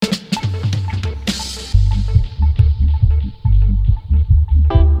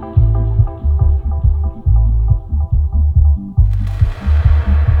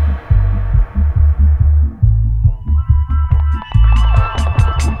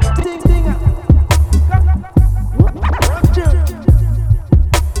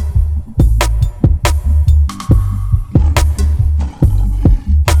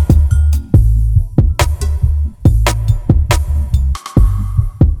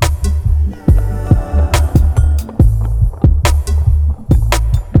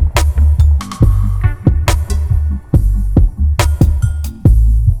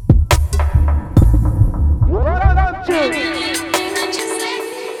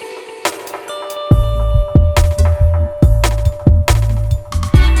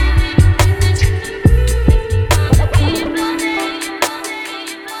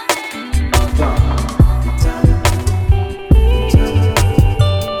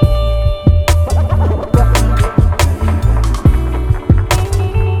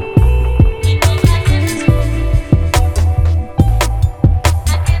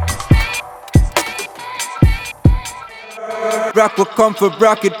rock, we come for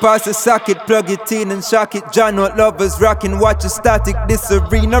rocket. Pass the socket, plug it in and shock it. John what lovers rocking, watch a static, this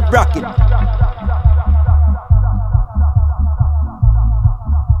arena rocking.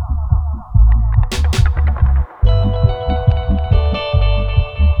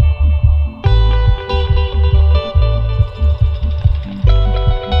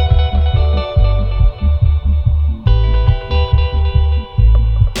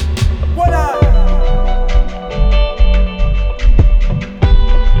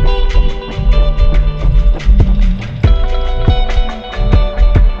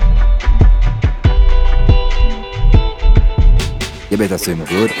 You better swim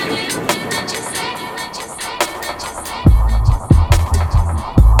good.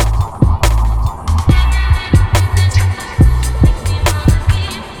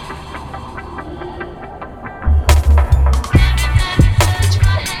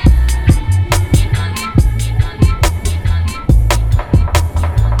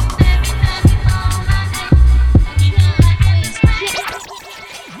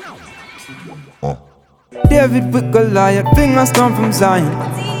 David with Goliath, fingers come from Zion.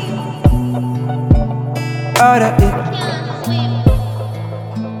 Out of it,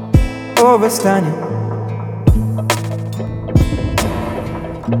 overstanding.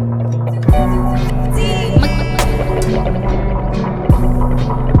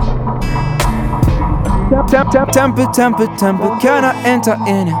 Temple, can I enter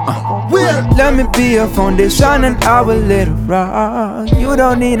in it? Let me be a foundation and I will let it rock. You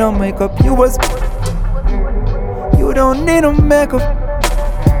don't need no makeup, you don't need no makeup.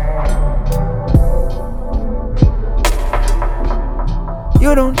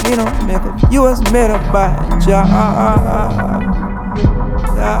 You don't need no makeup. You was made up by Jah.